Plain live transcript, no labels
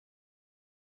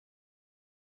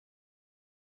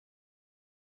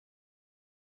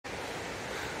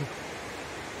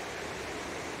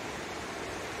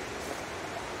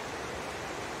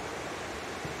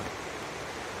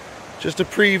Just a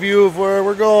preview of where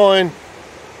we're going.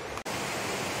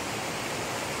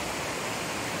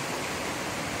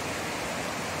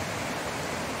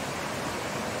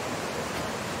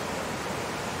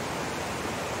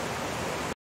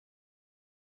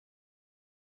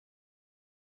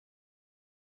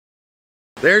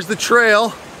 There's the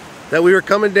trail that we were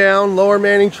coming down, Lower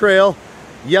Manning Trail,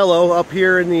 yellow, up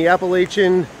here in the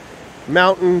Appalachian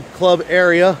Mountain Club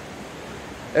area.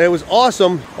 And it was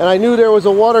awesome, and I knew there was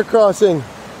a water crossing,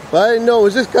 but I didn't know it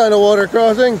was this kind of water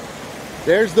crossing.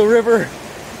 There's the river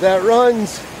that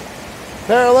runs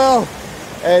parallel,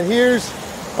 and here's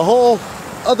a whole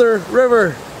other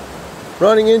river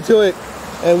running into it,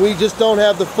 and we just don't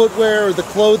have the footwear or the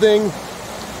clothing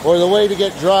or the way to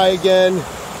get dry again,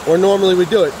 or normally we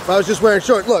do it. If I was just wearing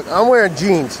shorts, look, I'm wearing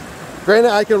jeans.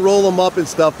 Granted, I can roll them up and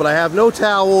stuff, but I have no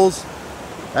towels,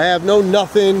 I have no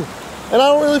nothing, and I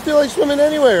don't really feel like swimming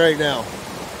anyway right now.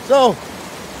 So,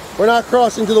 we're not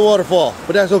crossing to the waterfall,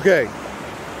 but that's okay.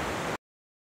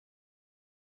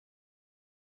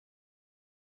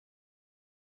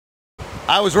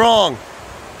 I was wrong.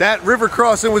 That river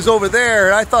crossing was over there,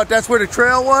 and I thought that's where the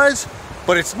trail was.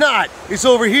 But it's not. It's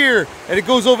over here, and it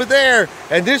goes over there,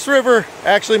 and this river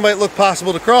actually might look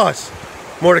possible to cross.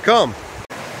 More to come.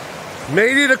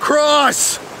 Made it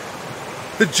across!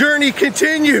 The journey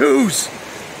continues!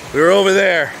 We're over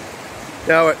there.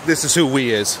 Now, this is who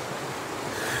we is.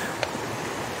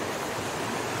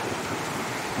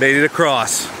 Made it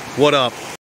across. What up?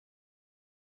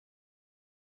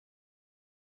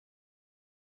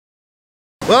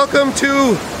 Welcome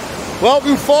to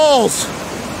Welton Falls.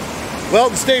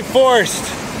 Welton State Forest,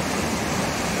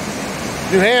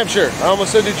 New Hampshire. I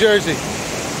almost said New Jersey.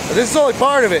 But this is only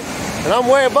part of it, and I'm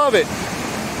way above it.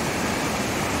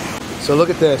 So look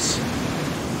at this.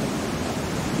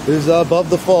 This is above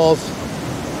the falls.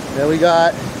 And we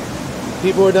got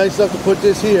people who are nice enough to put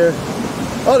this here.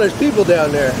 Oh, there's people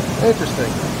down there. Interesting.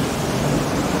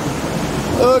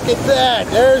 Look at that.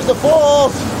 There's the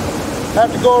falls.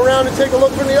 Have to go around and take a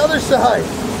look from the other side.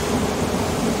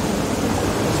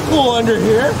 Cool under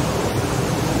here.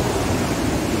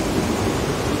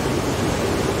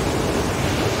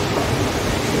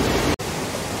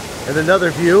 And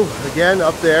another view, again,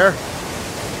 up there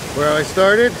where I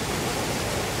started.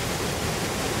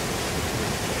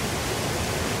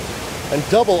 And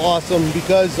double awesome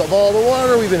because of all the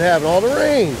water we've been having, all the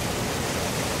rain.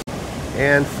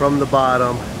 And from the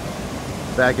bottom,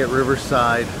 back at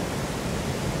Riverside,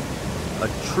 a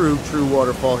true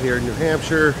waterfall here in New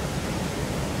Hampshire.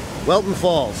 Welton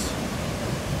Falls.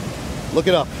 Look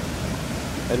it up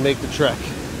and make the trek.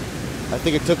 I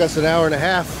think it took us an hour and a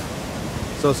half,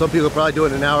 so some people probably do it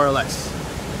in an hour or less.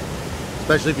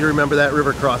 Especially if you remember that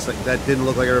river crossing. That didn't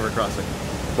look like a river crossing.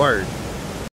 Word.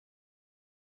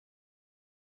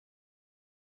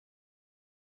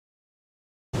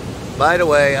 By the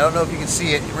way, I don't know if you can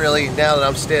see it really now that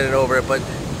I'm standing over it, but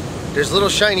there's little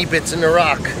shiny bits in the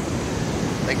rock.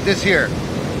 Like this here.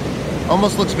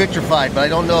 Almost looks vitrified, but I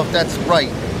don't know if that's right.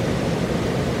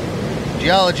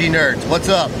 Geology nerds, what's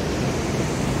up?